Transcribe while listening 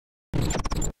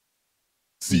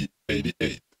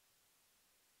C88.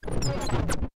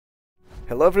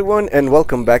 Hello everyone and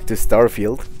welcome back to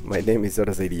Starfield. My name is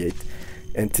E006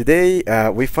 and today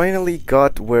we finally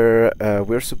got where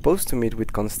we're supposed to meet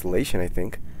with Constellation, I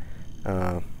think.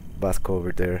 Vasco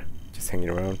over there just hanging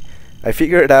around. I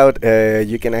figured out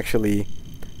you can actually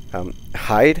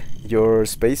hide your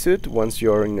spacesuit once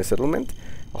you're in a settlement.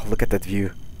 Oh, look at that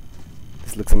view.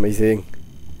 This looks amazing.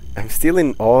 I'm still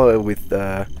in awe with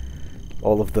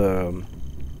all of the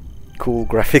cool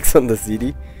graphics on the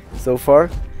city so far.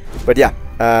 But yeah,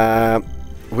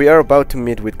 we are about to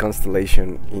meet with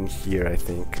Constellation in here, I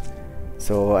think.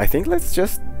 So I think let's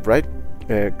just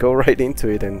go right into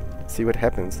it and see what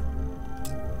happens.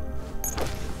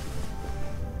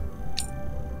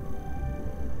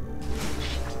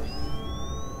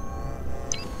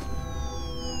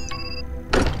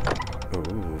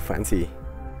 Ooh, fancy.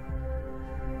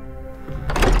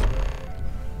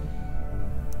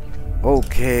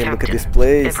 Okay, Captain, look at this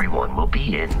place. Everyone will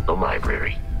be in the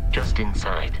library, just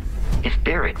inside. If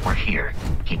Barrett were here,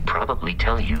 he'd probably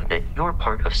tell you that you're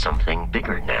part of something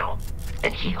bigger now,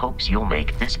 and he hopes you'll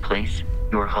make this place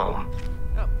your home.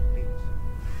 Oh, please.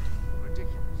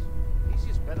 Ridiculous.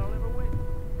 Easiest bet I'll ever win.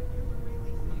 You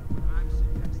really think what I'm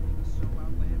suggesting is so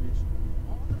outlandish?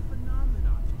 All the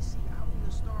phenomena we see out in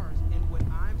the stars, and what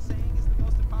I'm saying is the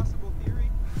most impossible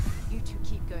theory? You two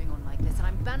keep going on like this, and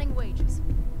I'm banning wages.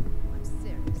 I'm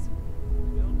serious.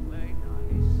 Don't play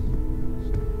nice.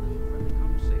 Just friendly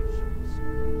conversations.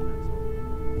 That's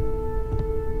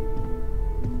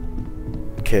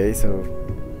all. Okay, so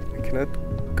I cannot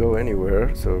go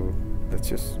anywhere, so let's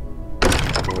just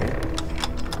go in.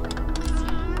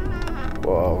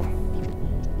 Wow.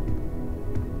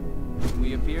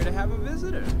 We appear to have a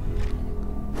visitor.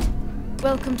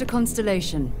 Welcome to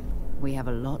Constellation. We have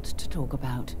a lot to talk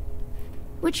about.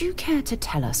 Would you care to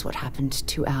tell us what happened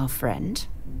to our friend?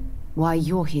 Why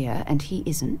you're here and he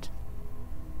isn't?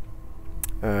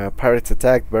 Pirates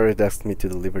attacked. Barrett asked me to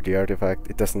deliver the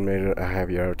artifact. It doesn't matter, I have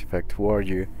your artifact. Who are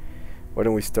you? Why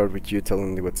don't we start with you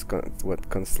telling me what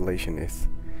Constellation is?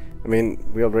 I mean,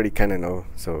 we already kinda know,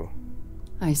 so...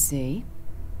 I see.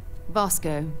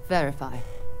 Vasco, verify.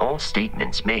 All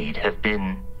statements made have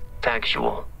been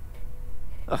factual.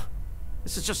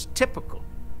 This is just typical.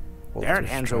 Walter Barrett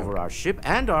hands Stroud. over our ship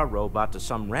and our robot to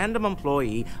some random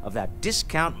employee of that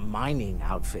discount mining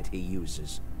outfit he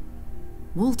uses.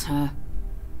 Walter.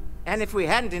 And if we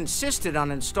hadn't insisted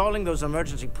on installing those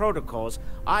emergency protocols,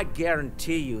 I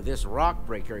guarantee you this rock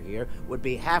breaker here would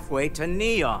be halfway to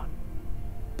Neon.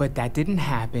 But that didn't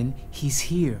happen. He's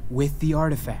here with the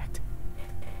artifact.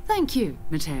 Thank you,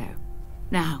 Matteo.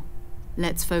 Now,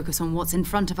 let's focus on what's in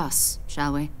front of us,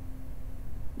 shall we?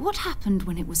 What happened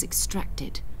when it was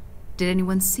extracted? Did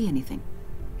anyone see anything?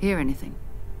 Hear anything?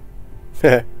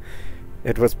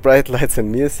 It was bright lights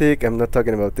and music. I'm not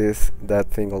talking about this. That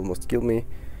thing almost killed me.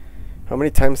 How many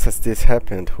times has this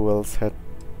happened? Who else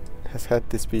has had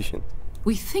this vision?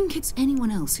 We think it's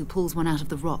anyone else who pulls one out of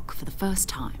the rock for the first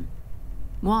time.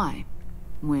 Why?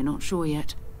 We're not sure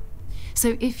yet.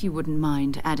 So if you wouldn't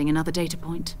mind adding another data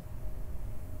point.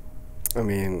 I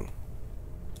mean...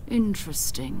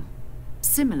 Interesting.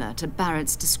 Similar to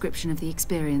Barrett's description of the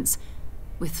experience,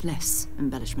 with less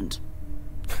embellishment.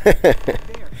 There.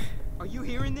 Are you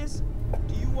hearing this?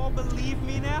 Do you all believe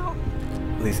me now?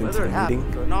 Listen to Whether the it happened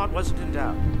meeting. or not wasn't in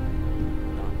doubt.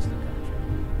 Honestly,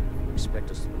 Contract, you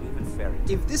expect us to believe in fairy tales.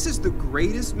 If this is the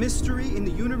greatest mystery in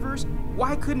the universe,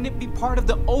 why couldn't it be part of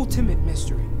the ultimate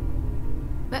mystery?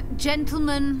 But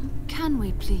gentlemen, can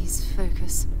we please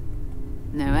focus?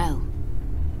 Noel,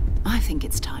 I think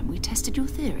it's time we tested your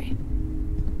theory.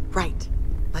 Right.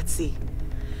 Let's see.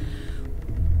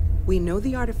 We know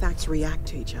the artifacts react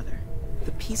to each other.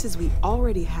 The pieces we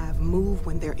already have move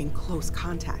when they're in close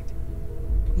contact.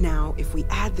 Now, if we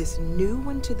add this new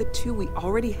one to the two we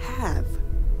already have...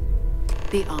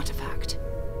 The artifact.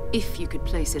 If you could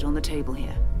place it on the table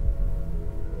here.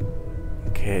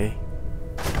 Okay.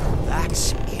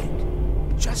 That's it.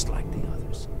 Just like the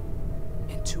others.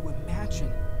 And to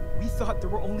imagine, we thought there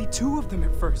were only two of them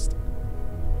at first.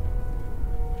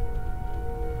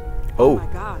 Oh Oh,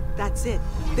 my god, that's it.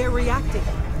 They're reacting.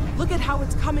 Look at how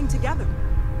it's coming together.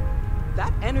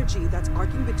 That energy that's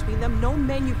arcing between them, no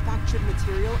manufactured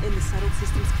material in the settled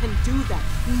systems can do that.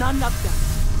 None of them.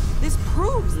 This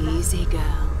proves that... Easy,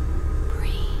 girl.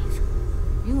 Breathe.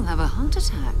 You'll have a heart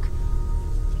attack.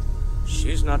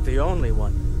 She's not the only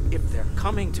one. If they're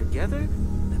coming together,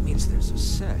 that means there's a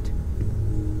set.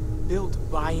 Built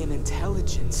by an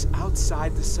intelligence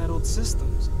outside the settled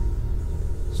systems.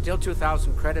 Still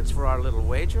 2,000 credits for our little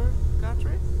wager,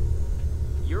 Godfrey?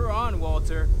 You're on,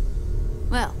 Walter.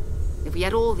 Well, If we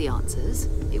had all the answers,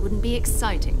 it wouldn't be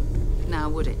exciting. Now,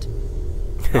 would it?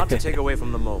 Not to take away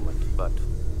from the moment, but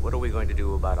what are we going to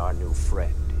do about our new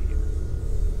friend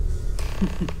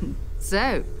here?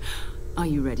 So, are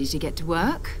you ready to get to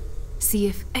work? See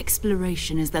if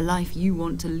exploration is the life you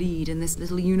want to lead in this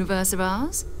little universe of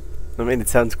ours? I mean, it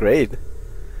sounds great.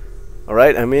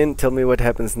 Alright, I'm in. Tell me what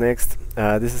happens next.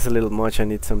 This is a little much. I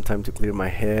need some time to clear my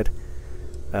head.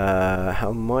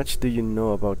 How much do you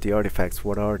know about the artifacts?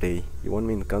 What are they? You want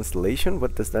me in Constellation?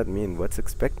 What does that mean? What's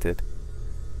expected?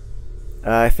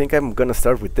 I think I'm gonna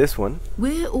start with this one.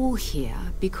 We're all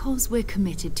here because we're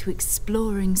committed to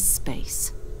exploring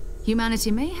space.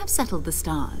 Humanity may have settled the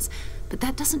stars, but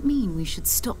that doesn't mean we should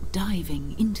stop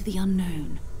diving into the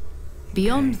unknown.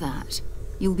 Beyond that,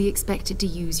 you'll be expected to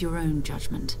use your own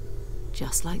judgment,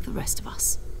 just like the rest of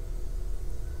us.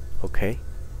 Okay.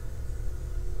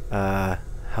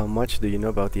 How much do you know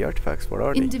about the artifacts? What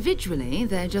are they? Individually,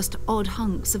 they're just odd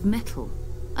hunks of metal.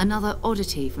 Another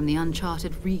oddity from the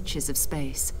uncharted reaches of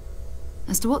space.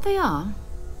 As to what they are,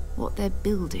 what they're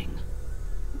building,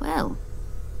 well,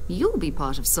 you'll be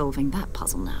part of solving that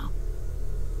puzzle now.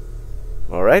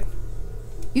 Alright.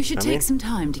 You should I'm take in. some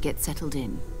time to get settled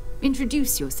in.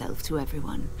 Introduce yourself to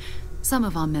everyone. Some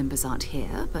of our members aren't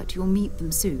here, but you'll meet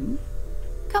them soon.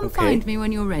 Come Okay. find me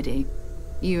when you're ready.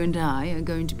 You and I are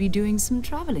going to be doing some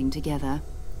traveling together.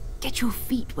 Get your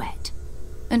feet wet.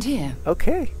 And here,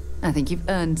 Okay. I think you've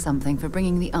earned something for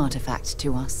bringing the artifact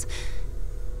to us.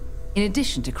 In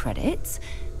addition to credits,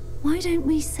 why don't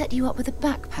we set you up with a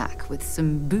backpack with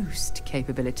some boost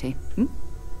capability?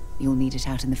 You'll need it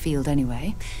out in the field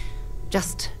anyway.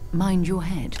 Just mind your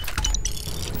head.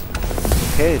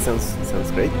 Okay,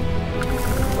 sounds great.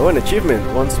 Oh, an achievement.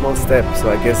 One small step. So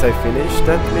I guess I finished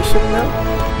that mission now?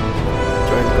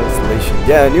 Join Constellation.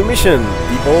 Yeah, a new mission.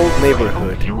 The old I hope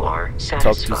neighborhood. you are Talk to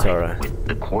satisfied Sarah. with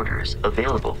the quarters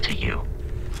available to you.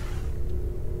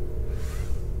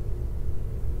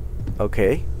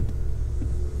 Okay.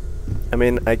 I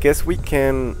mean, I guess we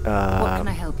can... What can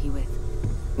I help you with?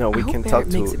 No, I we hope can Barrett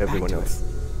talk makes to it back everyone to else. us.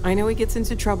 I know he gets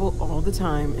into trouble all the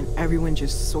time, and everyone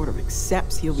just sort of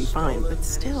accepts he'll be fine, but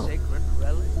still. Sacred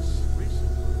relics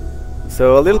recently.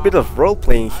 So a little bit of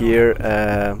role-playing here.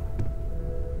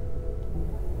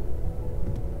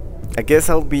 I guess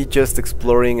I'll be just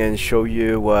exploring and show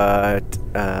you what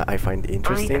I find I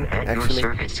interesting, am at your actually.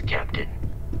 service, Captain.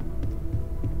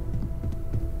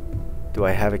 Do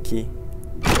I have a key?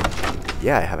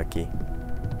 Yeah, I have a key.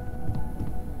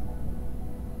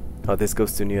 Oh, this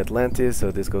goes to New Atlantis,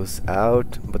 so this goes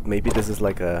out, but maybe this is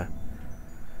like a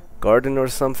garden or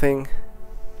something.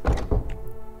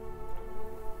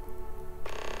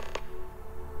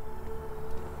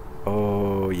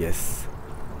 Oh, yes.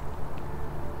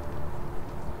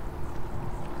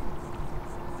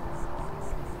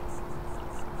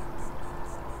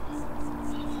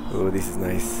 Oh, this is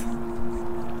nice.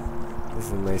 This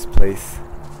is a nice place.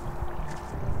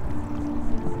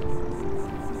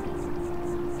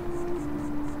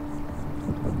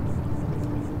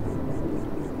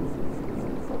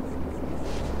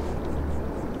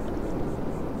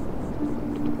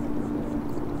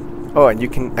 Oh, and you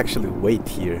can actually wait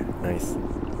here. Nice.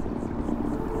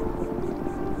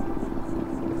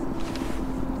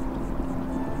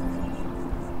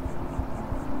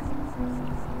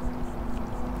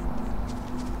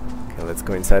 Okay, let's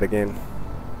go inside again.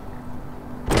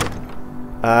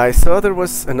 I saw there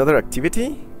was another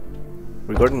activity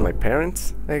regarding my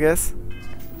parents, I guess.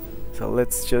 So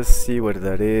let's just see what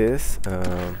that is.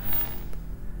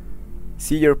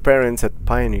 See your parents at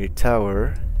Pioneer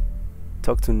Tower.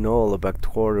 Talk to Noel about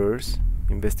quarters.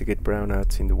 Investigate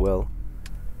brownouts in the well.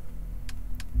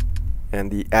 And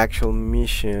the actual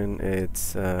mission,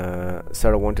 it's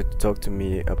Sarah wanted to talk to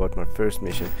me about my first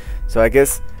mission. So I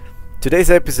guess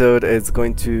today's episode is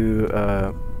going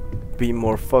to be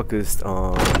more focused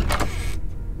on,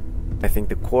 I think,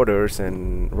 the quarters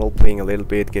and role-playing a little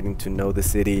bit, getting to know the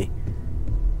city.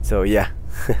 So yeah.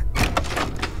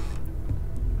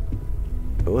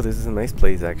 Oh, this is a nice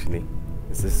place actually.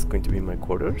 Is this going to be my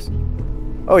quarters?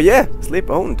 Oh yeah, sleep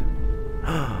owned.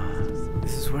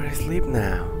 This is where I sleep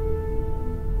now.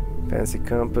 Fancy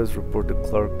compass, report to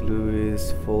Clark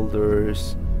Lewis,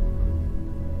 folders.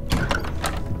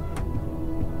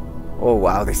 Oh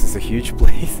wow, this is a huge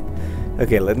place.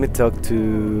 Okay, let me talk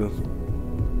to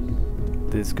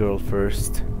this girl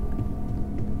first.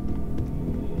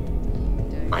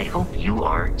 I hope you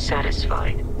are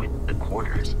satisfied with the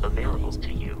quarters available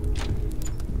to you.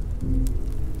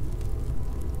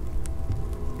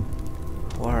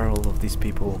 Who are all of these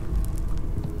people?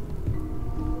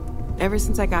 Ever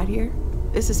since I got here,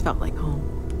 this has felt like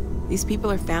home. These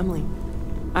people are family.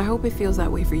 I hope it feels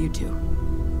that way for you too.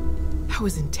 That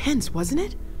was intense, wasn't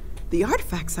it? The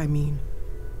artifacts, I mean.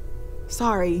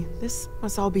 Sorry, this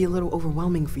must all be a little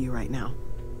overwhelming for you right now.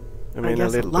 I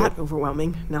guess a lot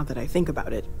overwhelming, now that I think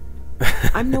about it.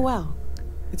 I'm Noelle.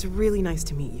 It's really nice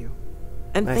to meet you.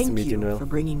 And nice thank you Noelle. for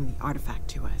bringing the artifact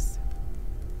to us.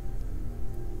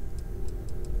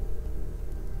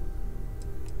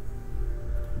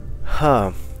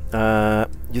 Huh.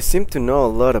 You seem to know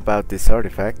a lot about these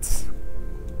artifacts.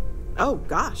 Oh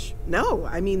gosh, no.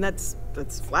 I mean, that's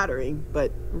flattering,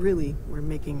 but really, we're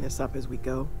making this up as we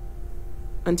go.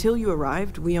 Until you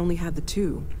arrived, we only had the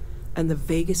two, and the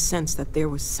vaguest sense that there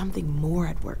was something more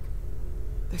at work.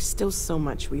 There's still so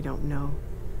much we don't know,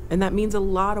 and that means a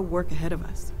lot of work ahead of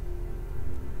us.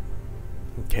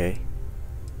 Okay.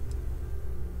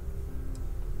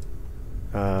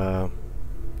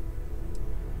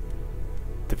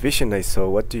 The vision I saw,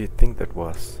 what do you think that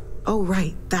was? Oh,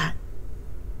 right, that.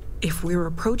 If we're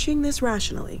approaching this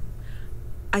rationally,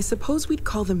 I suppose we'd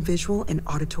call them visual and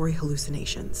auditory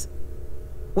hallucinations.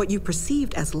 What you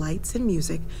perceived as lights and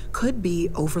music could be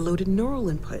overloaded neural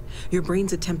input, your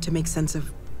brain's attempt to make sense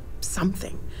of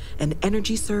something. An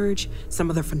energy surge, some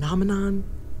other phenomenon.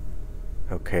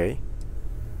 Okay.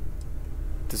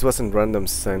 This wasn't random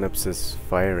synapses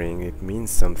firing, it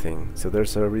means something, so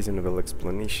there's a reasonable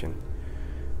explanation.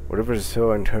 Whatever I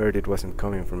saw and heard, it wasn't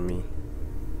coming from me.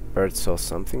 Bert saw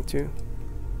something too?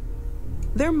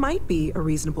 There might be a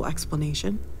reasonable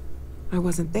explanation. I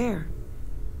wasn't there.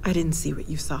 I didn't see what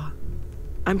you saw.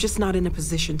 I'm just not in a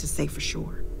position to say for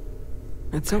sure.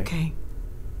 That's okay.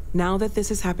 Now that this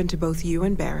has happened to both you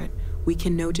and Barrett, we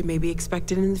can know to maybe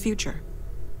expect it in the future.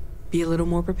 Be a little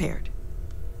more prepared.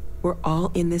 We're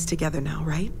all in this together now,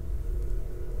 right?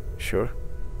 Sure.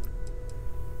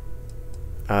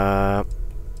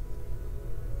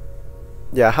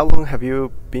 Yeah, how long have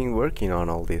you been working on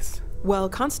all this? Well,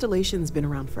 Constellation's been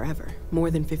around forever, more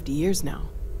than 50 years now.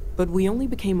 But we only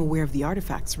became aware of the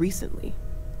artifacts recently.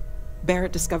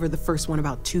 Barrett discovered the first one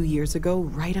about 2 years ago,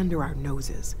 right under our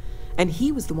noses. And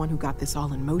he was the one who got this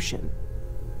all in motion.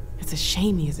 It's a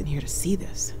shame he isn't here to see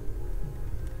this.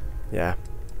 Yeah.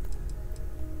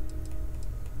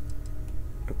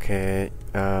 Okay,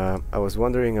 I was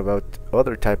wondering about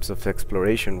other types of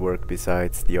exploration work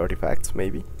besides the artifacts,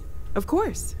 maybe? Of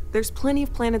course. There's plenty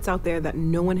of planets out there that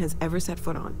no one has ever set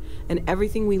foot on, and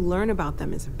everything we learn about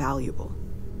them is valuable.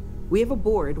 We have a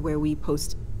board where we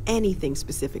post anything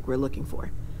specific we're looking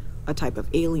for. A type of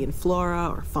alien flora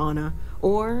or fauna,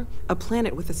 or a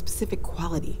planet with a specific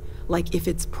quality, like if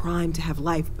it's primed to have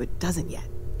life but doesn't yet.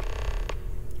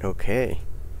 Okay.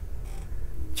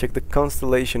 Check the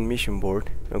Constellation mission board.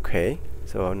 Okay,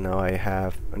 so now I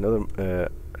have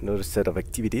another set of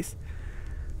activities.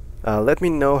 Let me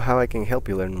know how I can help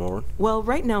you learn more. Well,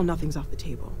 right now nothing's off the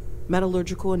table.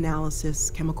 Metallurgical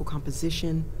analysis, chemical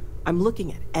composition. I'm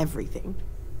looking at everything.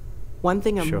 One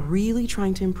thing I'm really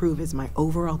trying to improve is my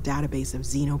overall database of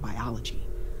xenobiology.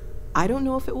 I don't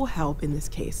know if it will help in this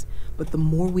case, but the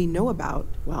more we know about,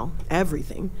 well,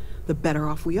 everything, the better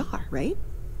off we are, right?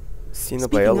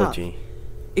 Xenobiology.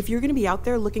 If you're going to be out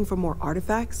there looking for more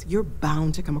artifacts, you're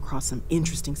bound to come across some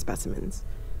interesting specimens.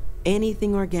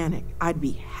 Anything organic, I'd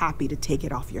be happy to take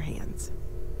it off your hands.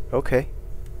 Okay.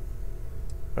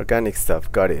 Organic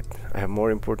stuff, got it. I have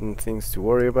more important things to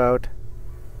worry about.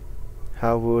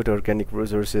 How would organic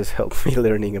resources help me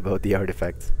learning about the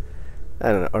artifacts?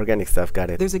 I don't know, organic stuff,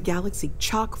 got it. There's a galaxy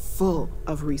chock full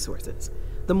of resources.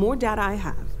 The more data I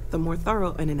have, the more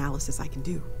thorough an analysis I can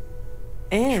do.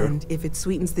 And if it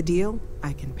sweetens the deal,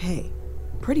 I can pay.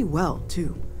 Pretty well,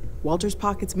 too. Walter's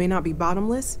pockets may not be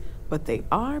bottomless, but they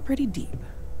are pretty deep.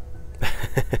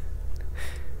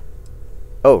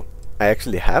 Oh, I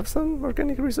actually have some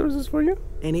organic resources for you?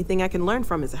 Anything I can learn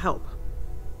from is a help.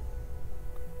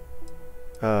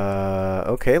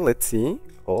 Okay, let's see.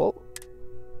 All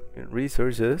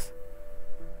resources.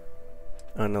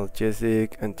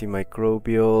 Analgesic,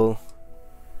 antimicrobial,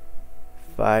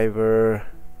 fiber.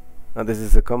 Oh, this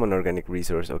is a common organic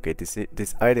resource. Okay,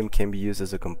 this item can be used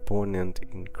as a component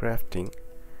in crafting.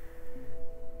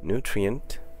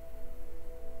 Nutrient.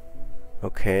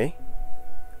 Okay.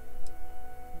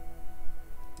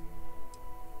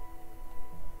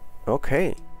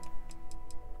 Okay.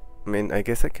 I mean, I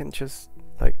guess I can just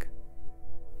like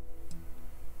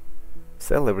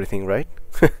sell everything, right?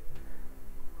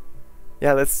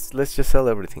 Yeah, let's just sell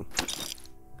everything.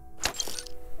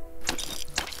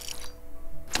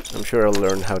 I'm sure I'll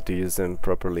learn how to use them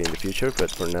properly in the future, but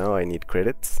for now I need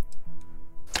credits.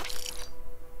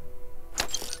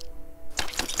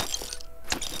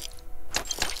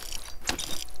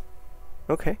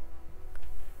 Okay,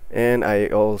 And I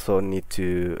also need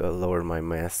to lower my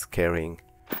mass carrying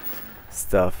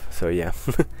stuff, so yeah.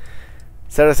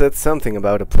 Sarah said something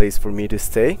about a place for me to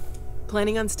stay.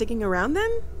 Planning on sticking around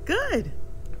then? Good.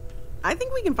 I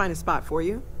think we can find a spot for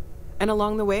you. And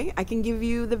along the way, I can give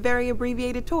you the very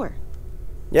abbreviated tour.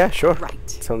 Yeah, sure. Right.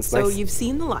 Sounds So nice. you've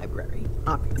seen the library,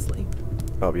 obviously.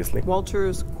 Obviously.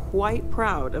 Walter's quite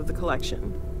proud of the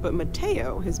collection, but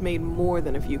Mateo has made more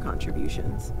than a few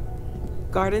contributions.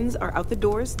 Gardens are out the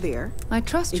doors there. I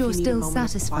trust If you're you need a still moment of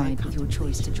satisfied quiet with your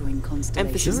choice to join Constellation.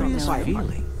 Emphasis on the Noah. quiet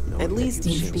part. At least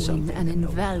You've been an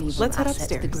invaluable Let's head asset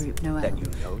to the upstairs. group,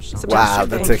 Noel. Sebastian Wow,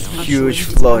 that's a Banks huge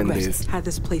Constellation flaw in Progress this. Had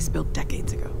this place built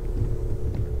decades ago.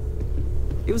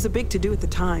 It was a big to-do at the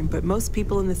time, but most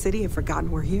people in the city have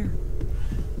forgotten we're here.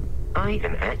 I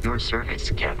am at your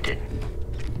service, Captain.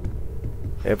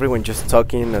 Everyone just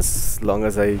talking as long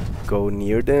as I go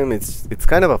near them. It's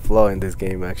kind of a flaw in this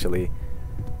game, actually.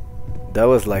 That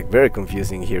was like very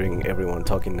confusing, hearing everyone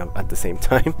talking at the same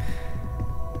time.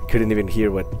 Couldn't even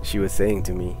hear what she was saying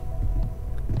to me.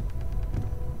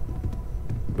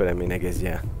 But I mean, I guess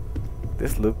yeah.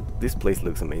 This place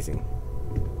looks amazing.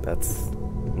 That's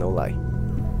no lie.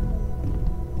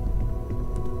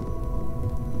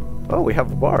 Oh, we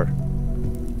have a bar.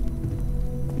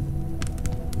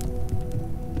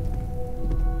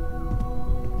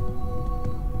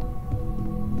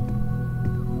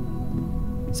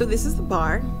 So this is the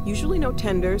bar. Usually no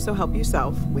tender, so help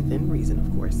yourself, within reason,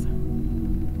 of course.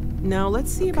 Now let's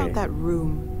see about Okay. that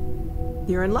room.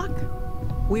 You're in luck.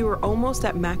 We were almost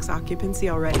at max occupancy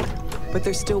already, but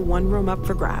there's still one room up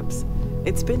for grabs.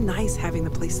 It's been nice having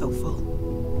the place so full.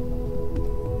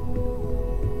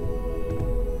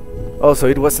 Oh, so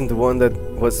it wasn't the one that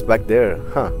was back there,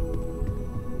 huh?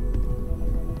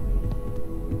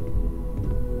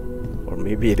 Or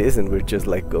maybe it isn't, we're just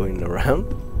like going around.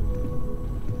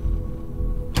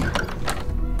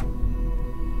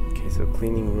 Okay, so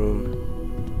cleaning room.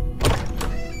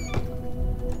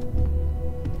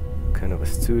 Kind of a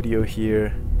studio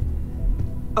here.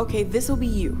 Okay, this'll be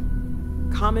you.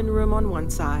 Common room on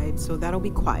one side, so that'll be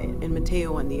quiet, and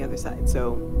Mateo on the other side,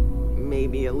 so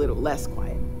maybe a little less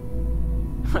quiet.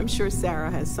 I'm sure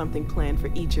Sarah has something planned for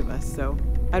each of us, so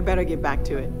I'd better get back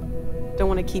to it. Don't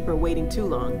want to keep her waiting too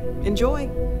long. Enjoy!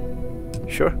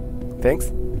 Sure, thanks.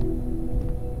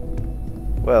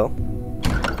 Well,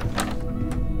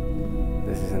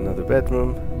 this is another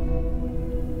bedroom.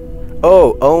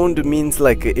 Oh, owned means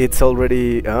like it's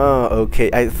already... Oh, okay.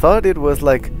 I thought it was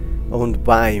like owned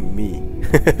by me.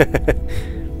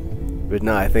 But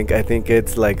no, I think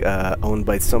it's like owned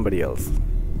by somebody else.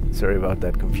 Sorry about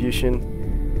that confusion.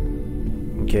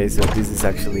 Okay, so this is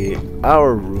actually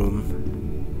our room.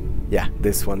 Yeah,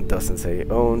 this one doesn't say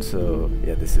owned, so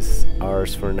yeah, this is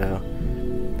ours for now.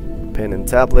 Pen and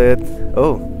tablet.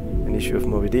 Oh, an issue of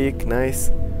Moby Dick.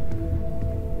 Nice.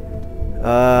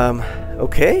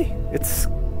 Okay, it's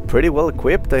pretty well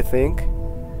equipped, I think.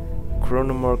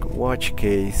 Chronomark watch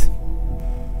case.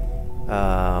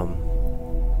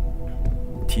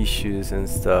 Tissues and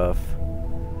stuff.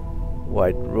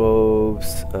 White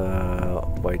robes.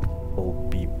 White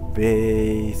OP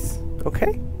base.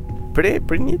 Okay, pretty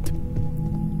neat.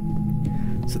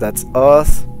 So that's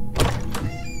us.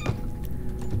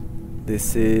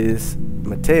 This is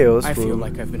Mateo's I room. feel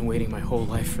like I've been waiting my whole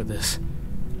life for this.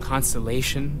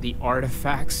 Constellation, the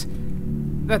artifacts.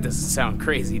 That doesn't sound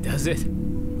crazy, does it?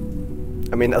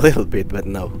 I mean, a little bit, but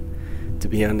no. To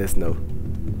be honest, no.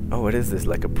 Oh, what is this?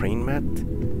 Like a praying mat?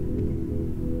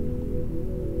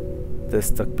 The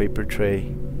stuck paper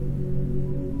tray.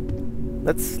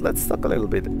 Let's talk a little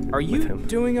bit Are with you him.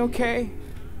 doing okay?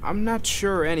 I'm not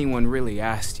sure anyone really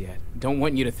asked yet. Don't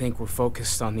want you to think we're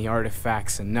focused on the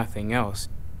artifacts and nothing else.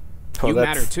 Oh, You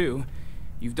that's- matter too.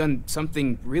 You've done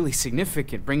something really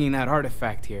significant bringing that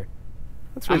artifact here.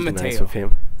 That's I'm really nice Mateo. of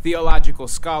him. Theological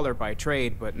scholar by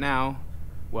trade, but now,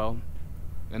 well,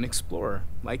 an explorer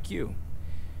like you.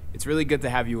 It's really good to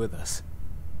have you with us.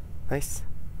 Nice.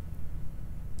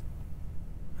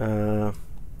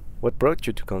 What brought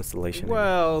you to Constellation?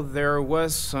 Well, there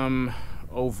was some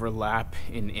overlap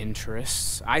in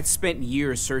interests. I'd spent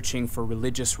years searching for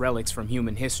religious relics from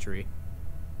human history.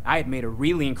 I had made a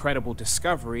really incredible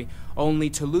discovery, only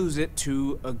to lose it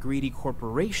to a greedy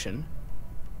corporation.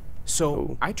 So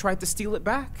Oh. I tried to steal it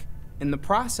back. In the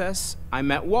process, I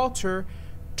met Walter.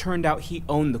 Turned out he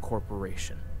owned the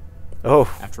corporation.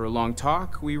 Oh, After a long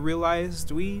talk, we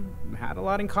realized we had a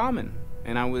lot in common,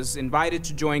 and I was invited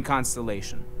to join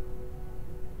Constellation.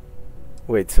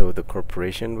 wait, so the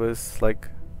corporation was like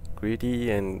greedy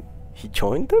and he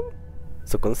joined them?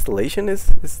 So Constellation is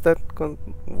that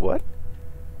what?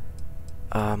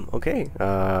 Okay.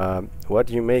 What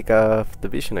do you make of the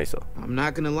vision I saw? I'm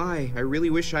not gonna lie, I really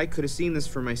wish I could have seen this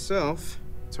for myself.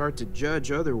 It's hard to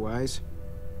judge otherwise.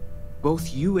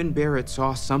 Both you and Barrett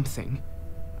saw something.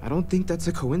 I don't think that's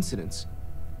a coincidence.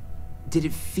 Did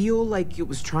it feel like it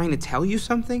was trying to tell you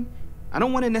something? I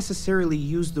don't want to necessarily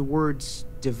use the words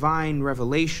divine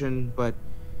revelation, but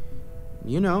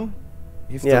you know,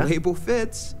 if the label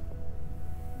fits.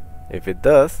 If it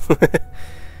does.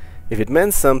 If it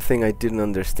meant something, I didn't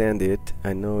understand it.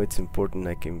 I know it's important,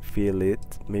 I can feel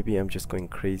it. Maybe I'm just going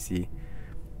crazy.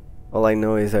 All I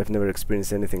know is I've never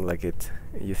experienced anything like it.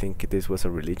 You think this was a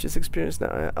religious experience?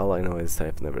 No, all I know is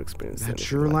I've never experienced anything. That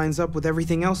sure lines up with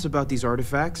everything else about these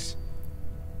artifacts.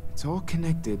 It's all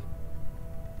connected.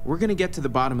 We're gonna get to the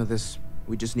bottom of this.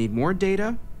 We just need more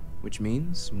data, which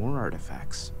means more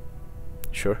artifacts.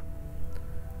 Sure.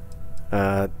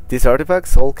 These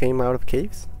artifacts all came out of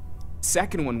caves?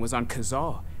 Second one was on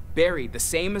Kazal, buried the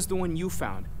same as the one you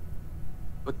found.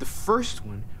 But the first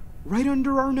one, right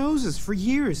under our noses for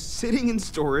years, sitting in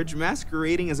storage,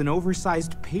 masquerading as an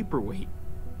oversized paperweight.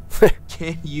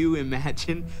 Can you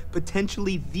imagine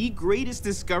potentially the greatest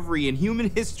discovery in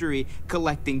human history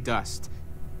collecting dust?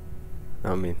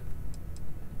 I mean,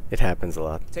 it happens a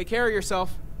lot. Take care of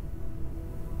yourself.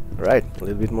 Alright, a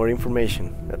little bit more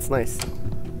information. That's nice.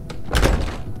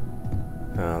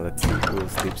 Let's see who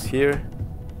sleeps here.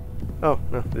 Oh,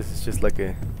 no, this is just like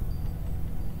a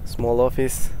small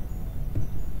office.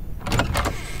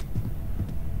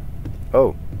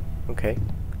 Oh, okay.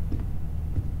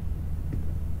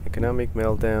 Economic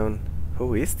meltdown.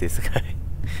 Who is this guy?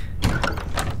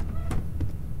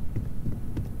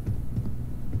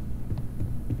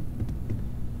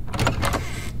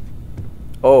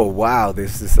 Oh, wow,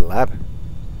 this is a lab.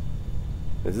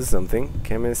 This is something.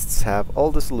 Chemists have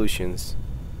all the solutions.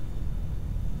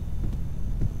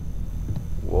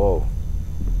 Whoa.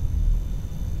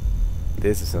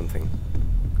 This is something.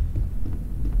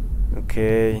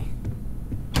 Okay.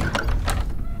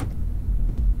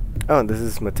 Oh, this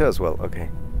is Mateo as well. Okay.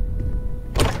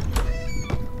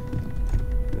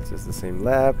 This is the same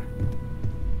lab.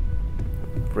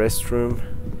 Restroom.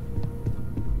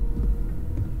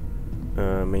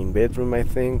 Main bedroom, I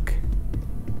think.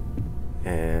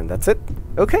 And that's it.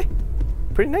 Okay.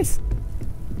 Pretty nice.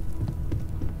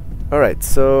 Alright,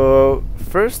 so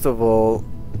first of all,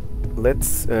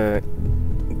 let's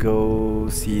go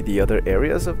see the other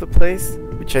areas of the place,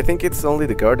 which I think it's only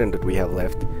the garden that we have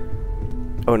left.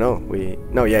 Oh no,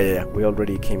 yeah, we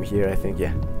already came here, I think,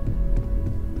 yeah.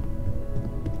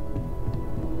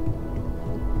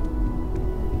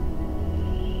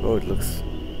 Oh, it looks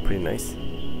pretty nice.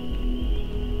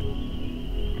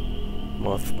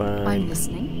 Mothbine. I'm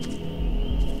listening.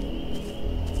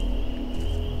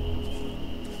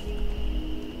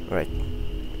 Right.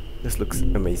 This looks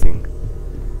amazing.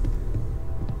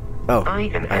 Oh, I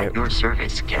am at your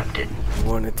service, Captain.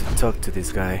 Wanted to talk to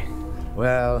this guy.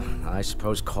 Well, I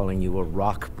suppose calling you a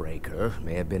rock breaker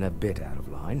may have been a bit out of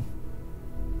line.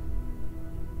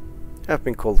 I've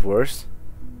been called worse.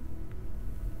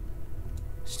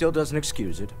 Still doesn't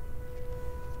excuse it.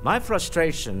 My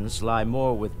frustrations lie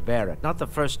more with Barrett. Not the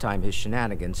first time his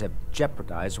shenanigans have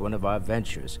jeopardized one of our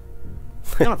ventures.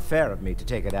 Not fair of me to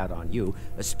take it out on you,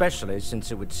 especially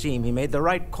since it would seem he made the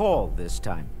right call this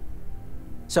time.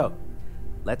 So,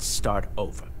 let's start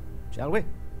over, shall we?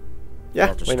 Yeah,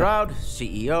 Walter Stroud,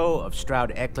 CEO of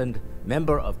Stroud Eklund,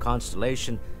 member of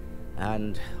Constellation,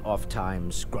 and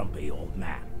oft-times grumpy old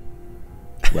man.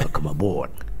 Welcome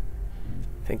aboard.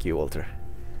 Thank you, Walter.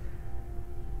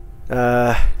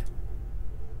 Yeah,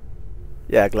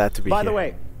 glad to be here. By the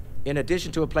way, in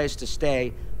addition to a place to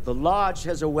stay, the Lodge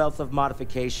has a wealth of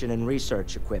modification and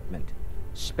research equipment.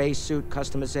 Spacesuit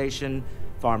customization,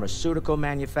 pharmaceutical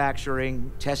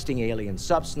manufacturing, testing alien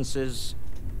substances,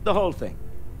 the whole thing.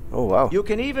 Oh, wow. You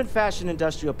can even fashion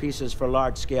industrial pieces for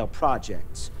large-scale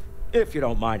projects, if you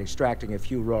don't mind extracting a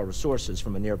few raw resources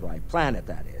from a nearby planet,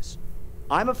 that is.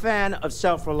 I'm a fan of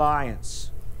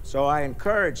self-reliance, so I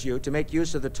encourage you to make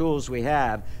use of the tools we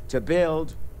have to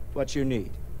build what you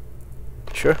need.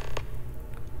 Sure.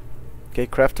 Okay,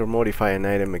 craft or modify an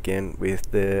item again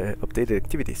with the updated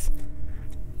activities.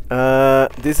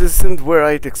 This isn't where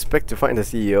I'd expect to find a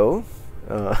CEO.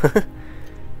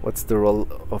 What's the role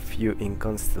of you in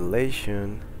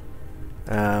Constellation?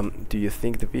 Do you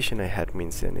think the vision I had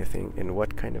means anything? And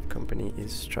what kind of company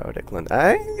is Stroud Eklund?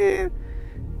 I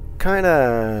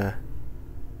kinda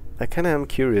am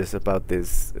curious about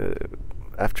this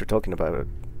after talking about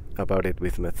it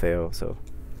with Mateo. So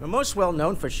We're most well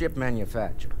known for ship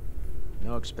manufacture.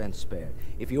 No expense spared.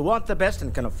 If you want the best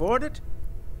and can afford it,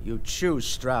 you choose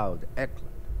Stroud Eklund.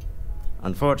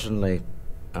 Unfortunately,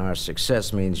 our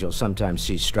success means you'll sometimes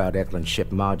see Stroud-Eklund ship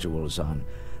modules on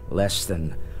less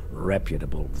than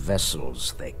reputable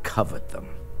vessels. They covet them.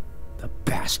 The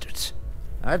bastards.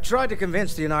 I've tried to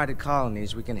convince the United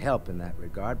Colonies we can help in that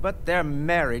regard, but they're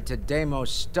married to Deimos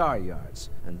Star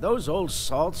Yards, and those old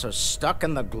salts are stuck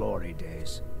in the glory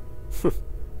days. Do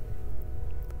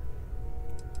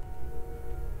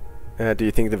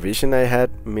you think the vision I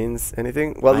had means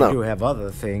anything? Well, no. I do have other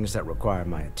things that require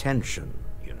my attention,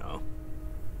 you know.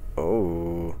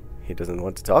 Oh, he doesn't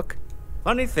want to talk?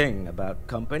 Funny thing about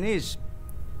companies,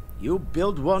 you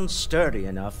build one sturdy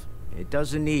enough, it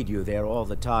doesn't need you there all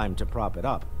the time to prop it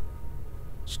up.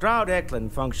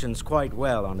 Stroud-Eklund functions quite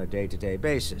well on a day-to-day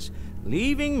basis,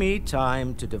 leaving me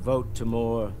time to devote to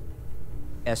more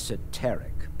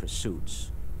esoteric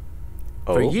pursuits.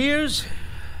 Oh? For years,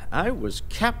 I was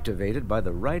captivated by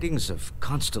the writings of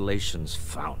Constellation's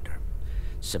founder,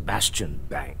 Sebastian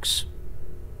Banks.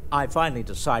 I finally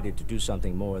decided to do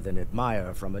something more than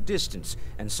admire from a distance,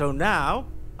 and so now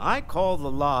I call the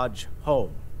lodge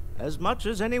home, as much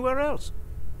as anywhere else.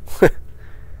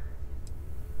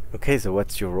 Okay, so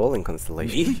what's your role in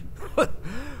Constellation? Me?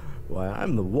 Why,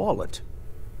 I'm the wallet.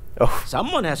 Oh.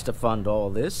 Someone has to fund all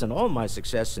this, and all my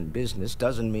success in business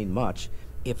doesn't mean much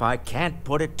if I can't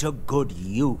put it to good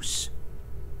use.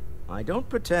 I don't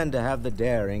pretend to have the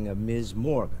daring of Ms.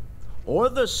 Morgan, or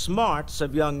the smarts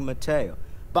of young Matteo,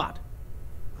 but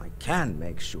I can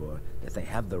make sure that they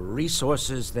have the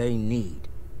resources they need.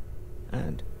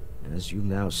 And, as you've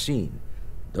now seen,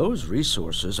 those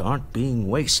resources aren't being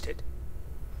wasted.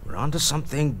 We're onto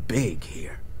something big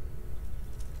here.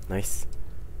 Nice.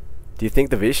 Do you think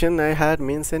the vision I had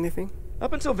means anything?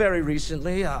 Up until very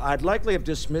recently, I'd likely have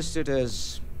dismissed it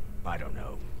as, I don't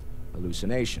know,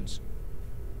 hallucinations.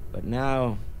 But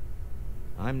now,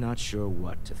 I'm not sure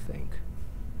what to think.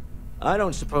 I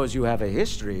don't suppose you have a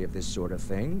history of this sort of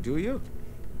thing, do you?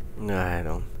 No, I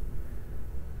don't.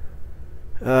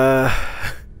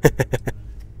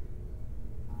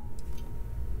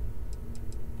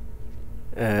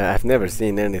 I've never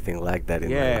seen anything like that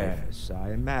in my life. Yes,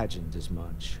 I imagined as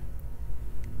much.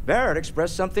 Barrett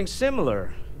expressed something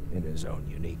similar, in his own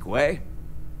unique way.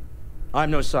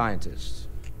 I'm no scientist.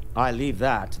 I leave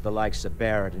that to the likes of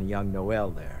Barrett and young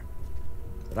Noel there.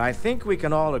 But I think we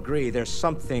can all agree there's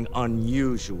something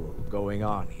unusual going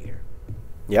on here.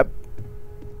 Yep.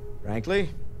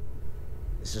 Frankly,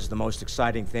 this is the most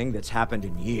exciting thing that's happened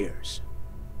in years.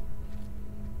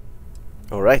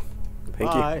 All right. Thank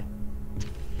Bye. you.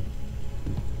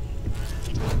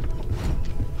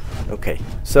 Okay,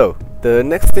 so the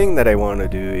next thing that I want to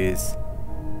do is...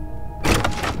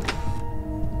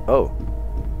 Oh.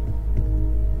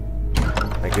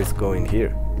 I guess go in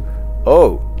here.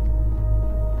 Oh!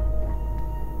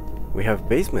 We have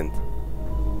basement.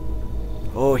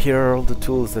 Oh, here are all the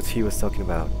tools that he was talking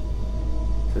about.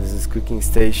 So this is cooking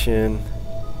station,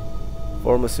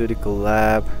 pharmaceutical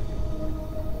lab,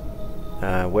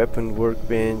 weapon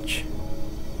workbench.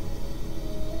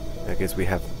 I guess we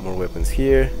have more weapons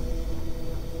here.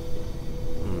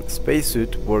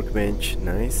 Spacesuit workbench,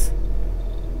 nice.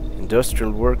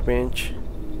 Industrial workbench,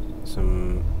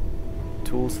 some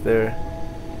tools there.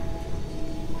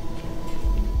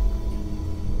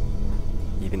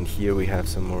 Even here we have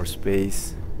some more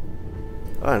space.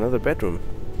 Ah, another bedroom.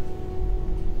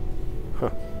 Huh.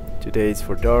 Today is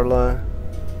for Darla.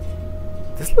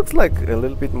 This looks like a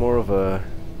little bit more of a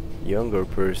younger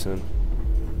person.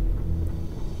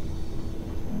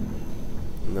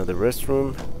 Another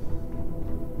restroom.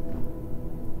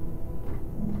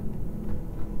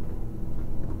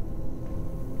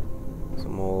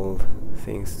 Some old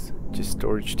things just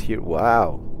stored here.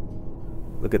 Wow.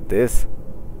 Look at this.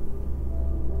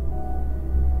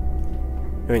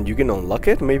 I mean, you can unlock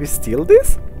it, maybe steal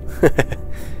this?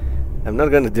 I'm not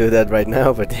gonna do that right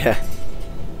now, but yeah.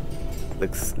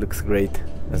 Looks great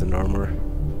as an armor.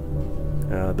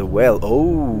 The well.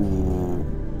 Oh.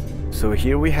 So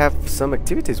here we have some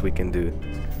activities we can do,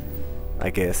 I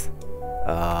guess.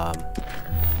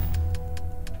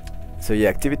 So yeah,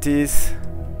 activities.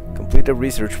 Complete a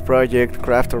research project,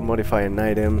 craft or modify an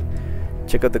item,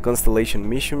 check out the Constellation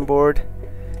mission board,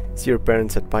 see your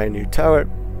parents at Pioneer Tower,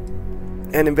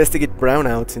 and investigate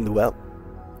brownouts in the well.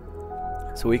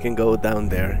 So we can go down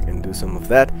there and do some of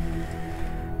that.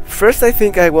 First, I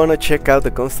think I want to check out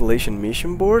the Constellation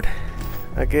mission board,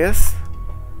 I guess.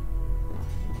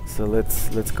 So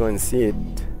let's go and see it.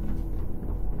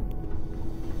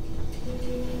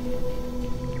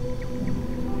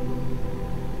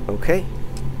 Okay.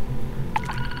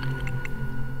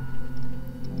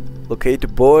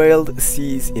 Locate boiled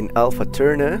seas in Alpha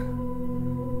Terna.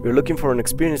 We're looking for an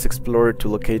experienced explorer to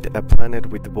locate a planet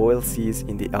with boil seas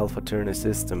in the Alpha Ternus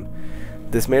system.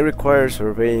 This may require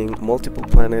surveying multiple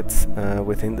planets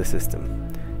within the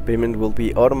system. Payment will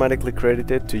be automatically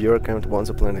credited to your account once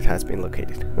a planet has been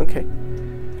located. Okay.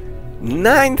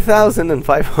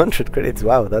 9,500 credits.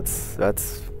 Wow,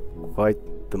 that's quite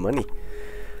the money.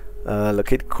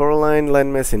 Locate Coraline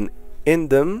landmass in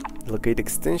Indum. Locate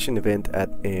extension event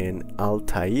in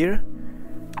Altair.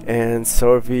 And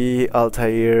survey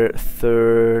Altair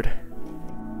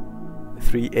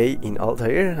 3A in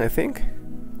Altair, I think.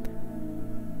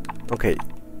 Okay,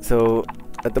 so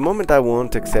at the moment I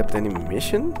won't accept any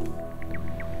mission.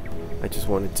 I just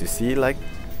wanted to see like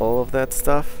all of that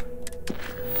stuff.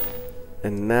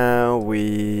 And now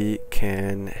we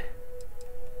can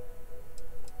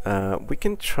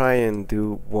try and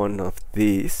do one of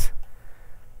these.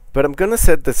 But I'm gonna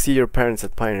set the See Your Parents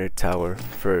at Pioneer Tower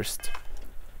first.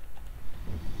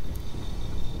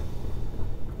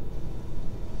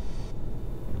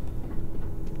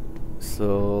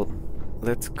 So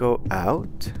let's go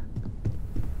out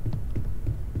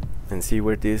and see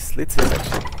where this leads us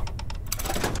actually.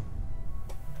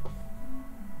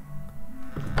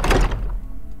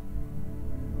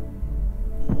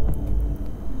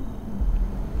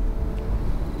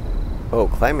 Oh,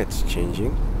 climate's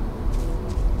changing.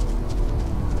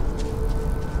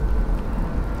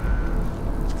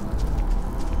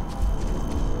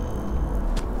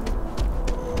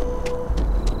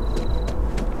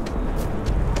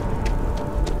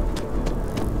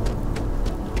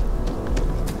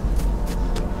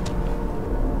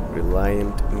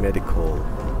 Medical.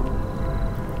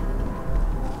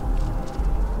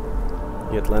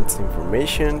 New Atlantis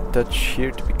information. Touch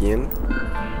here to begin.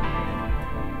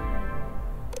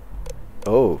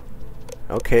 Oh,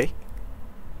 okay.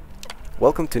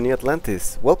 Welcome to New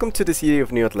Atlantis. Welcome to the city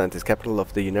of New Atlantis, capital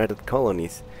of the United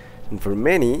Colonies, and for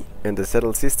many, and the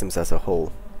settled systems as a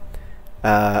whole.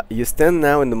 You stand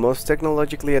now in the most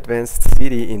technologically advanced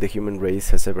city in the human race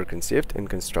has ever conceived and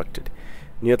constructed.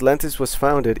 New Atlantis was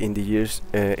founded in the year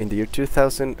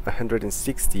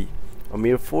 2160, a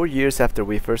mere 4 years after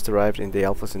we first arrived in the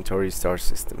Alpha Centauri star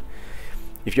system.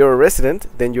 If you're a resident,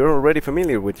 then you're already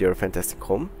familiar with your fantastic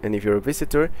home, and if you're a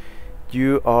visitor,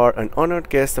 you are an honored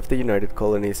guest of the United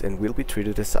Colonies and will be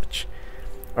treated as such.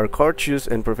 Our courteous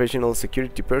and professional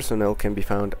security personnel can be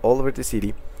found all over the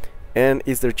city, and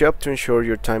it's their job to ensure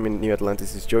your time in New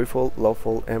Atlantis is joyful,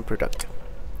 lawful, and productive.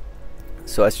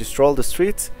 So as you stroll the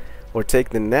streets, or take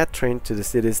the NAT train to the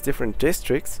city's different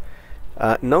districts,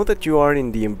 know that you are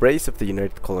in the embrace of the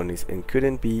United Colonies and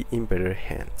couldn't be in better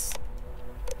hands.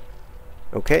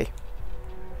 Okay.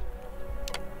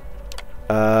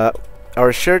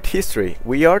 Our shared history.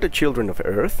 We are the children of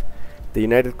Earth. The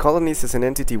United Colonies as an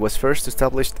entity was first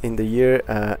established in the year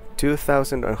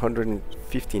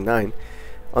 2159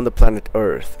 on the planet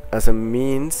Earth as a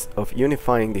means of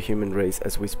unifying the human race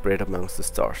as we spread amongst the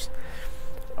stars.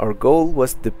 Our goal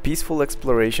was the peaceful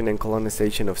exploration and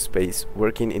colonization of space,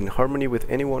 working in harmony with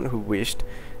anyone who wished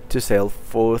to sail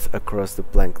forth across the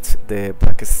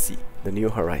blackest sea, the new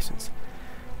horizons.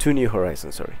 Two new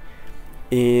horizons, sorry.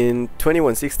 In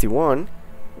 2161,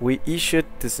 we issued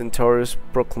the Centaurus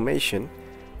Proclamation,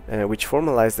 which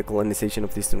formalized the colonization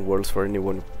of distant worlds for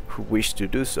anyone who wished to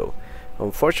do so.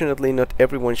 Unfortunately, not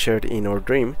everyone shared in our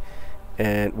dream,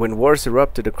 and when wars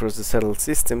erupted across the settled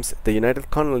systems, the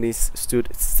United Colonies stood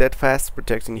steadfast,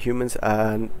 protecting humans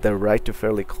and their right to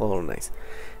fairly colonize.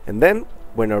 And then,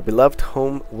 when our beloved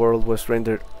home world was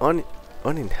rendered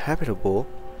uninhabitable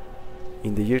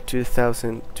in the year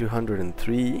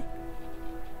 2203,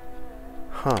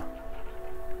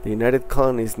 the United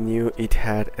Colonies knew it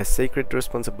had a sacred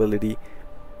responsibility,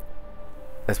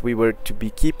 as we were to be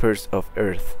keepers of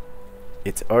Earth,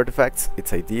 its artifacts,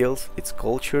 its ideals, its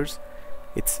cultures,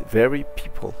 its very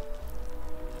people.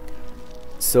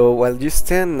 So while you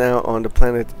stand now on the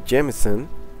planet Jemison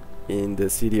in the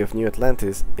city of New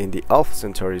Atlantis in the Alpha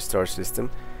Centauri star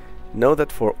system, know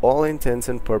that for all intents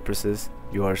and purposes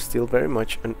you are still very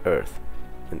much on Earth,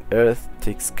 and Earth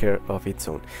takes care of its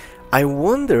own. I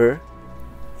wonder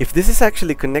if this is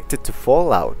actually connected to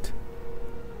Fallout.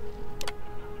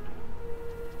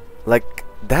 Like,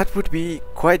 that would be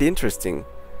quite interesting.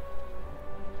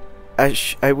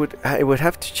 I would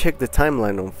have to check the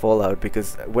timeline on Fallout,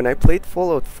 because when I played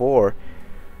Fallout 4,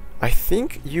 I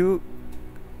think you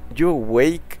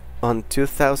awake on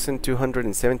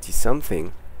 2270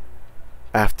 something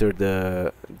after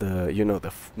the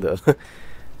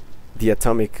the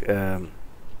atomic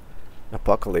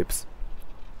apocalypse.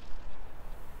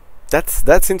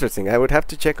 That's interesting. I would have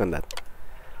to check on that.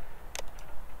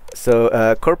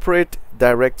 So corporate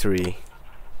directory.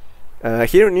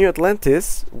 Here in New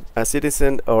Atlantis, a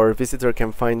citizen or visitor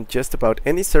can find just about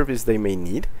any service they may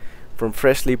need, from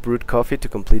freshly brewed coffee to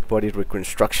complete body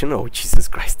reconstruction. Oh, Jesus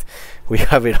Christ, we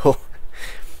have it all.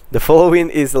 The following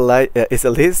is a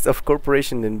list of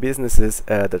corporations and businesses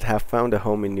that have found a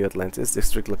home in New Atlantis. The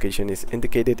strict location is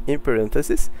indicated in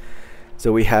parentheses.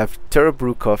 So we have Terra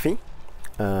Brew Coffee,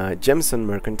 Jemson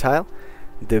Mercantile,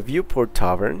 the Viewport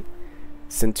Tavern,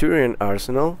 Centurion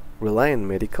Arsenal, Reliant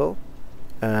Medical,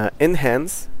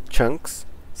 Enhance, Chunks,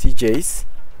 CJ's,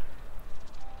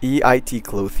 EIT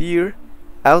Clothier,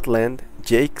 Outland,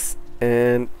 Jake's,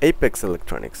 and Apex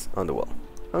Electronics on the wall.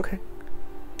 Okay.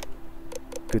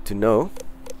 Good to know.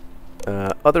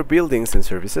 Other buildings and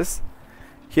services.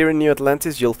 Here in New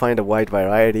Atlantis, you'll find a wide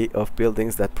variety of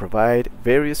buildings that provide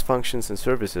various functions and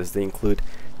services. They include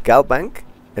Galbank,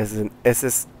 as an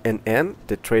SSNN,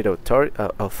 the Trade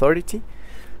Authority,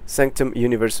 Sanctum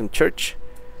Universum Church,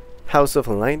 House of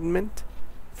Alignment,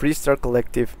 Freestar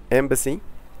Collective Embassy,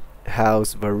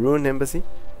 House Varun Embassy,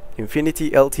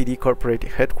 Infinity Ltd Corporate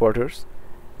Headquarters,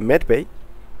 Medbay,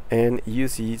 and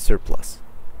UC Surplus.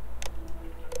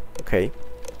 Okay.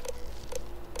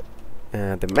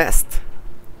 The mast.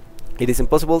 It is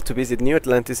impossible to visit New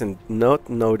Atlantis and not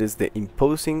notice the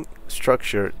imposing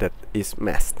structure that is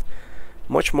mast.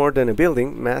 Much more than a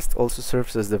building, mast also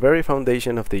serves as the very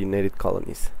foundation of the United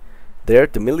Colonies. There,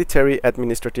 the military,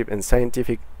 administrative, and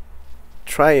scientific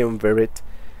triumvirate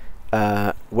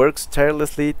works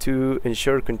tirelessly to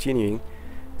ensure continuing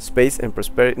peace and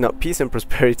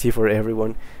prosperity for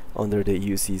everyone under the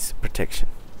UC's protection.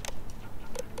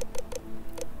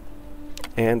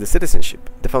 And the citizenship.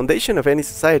 The foundation of any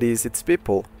society is its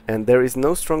people, and there is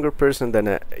no stronger person than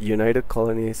a United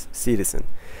Colonies citizen.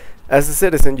 As a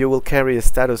citizen, you will carry a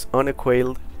status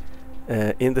unequaled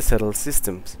in the settled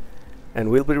systems, and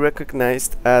will be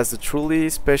recognized as the truly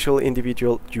special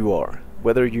individual you are.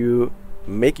 Whether you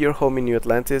make your home in New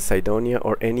Atlantis, Cydonia,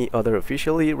 or any other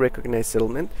officially recognized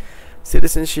settlement,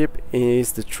 citizenship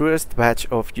is the truest badge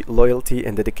of loyalty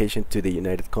and dedication to the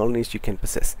United Colonies you can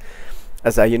possess.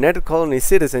 As a United Colonies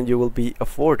citizen, you will be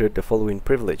afforded the following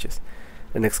privileges: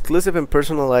 an exclusive and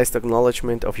personalized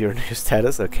acknowledgement of your new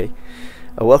status, okay,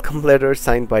 a welcome letter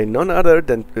signed by none other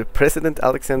than President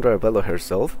Alexandra Abello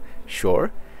herself,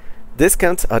 sure,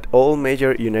 discounts at all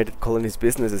major United Colonies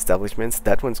business establishments,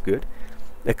 that one's good,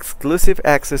 exclusive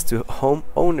access to home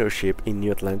ownership in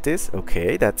New Atlantis,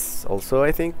 okay, that's also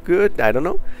I think good, I don't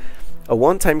know, a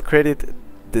one-time credit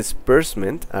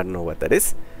disbursement, I don't know what that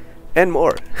is, and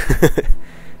more.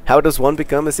 How does one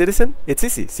become a citizen? It's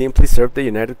easy. Simply serve the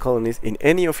United Colonies in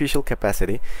any official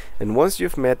capacity, and once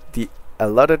you've met the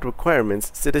allotted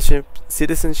requirements,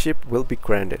 citizenship will be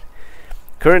granted.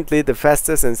 Currently, the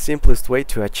fastest and simplest way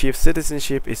to achieve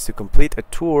citizenship is to complete a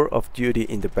tour of duty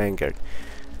in the Vanguard,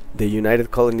 the United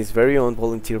Colonies' very own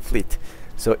volunteer fleet.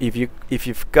 So if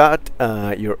you've got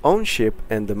your own ship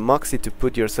and the moxie to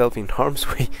put yourself in harm's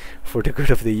way for the good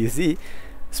of the UZ,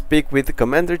 speak with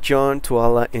Commander John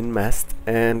Tuala in Mast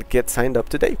and get signed up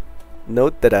today.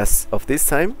 Note that as of this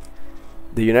time,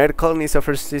 the United Colonies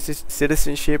offers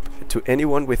citizenship to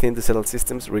anyone within the settled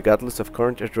systems, regardless of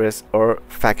current address or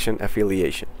faction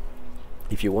affiliation.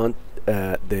 If you want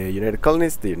the United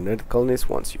Colonies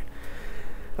wants you.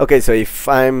 Okay, so if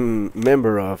I'm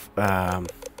member of oh,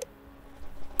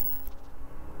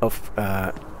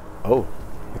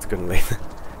 it's getting late.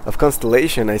 Of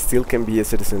Constellation, I still can be a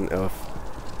citizen of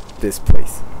this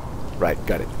place. Right,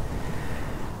 got it.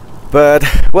 But,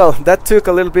 well, that took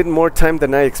a little bit more time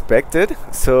than I expected,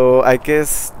 so I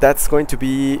guess that's going to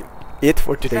be it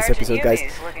for today's episode, guys.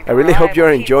 I really hope you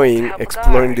are enjoying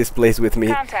exploring this place with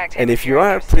me, and if you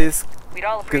are, please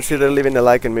consider leaving a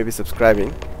like and maybe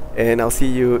subscribing, and I'll see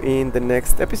you in the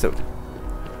next episode.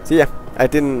 So yeah, I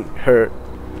didn't heard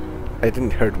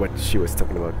what she was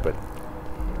talking about, but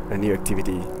a new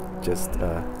activity just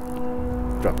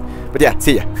dropped. But yeah,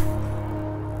 see ya.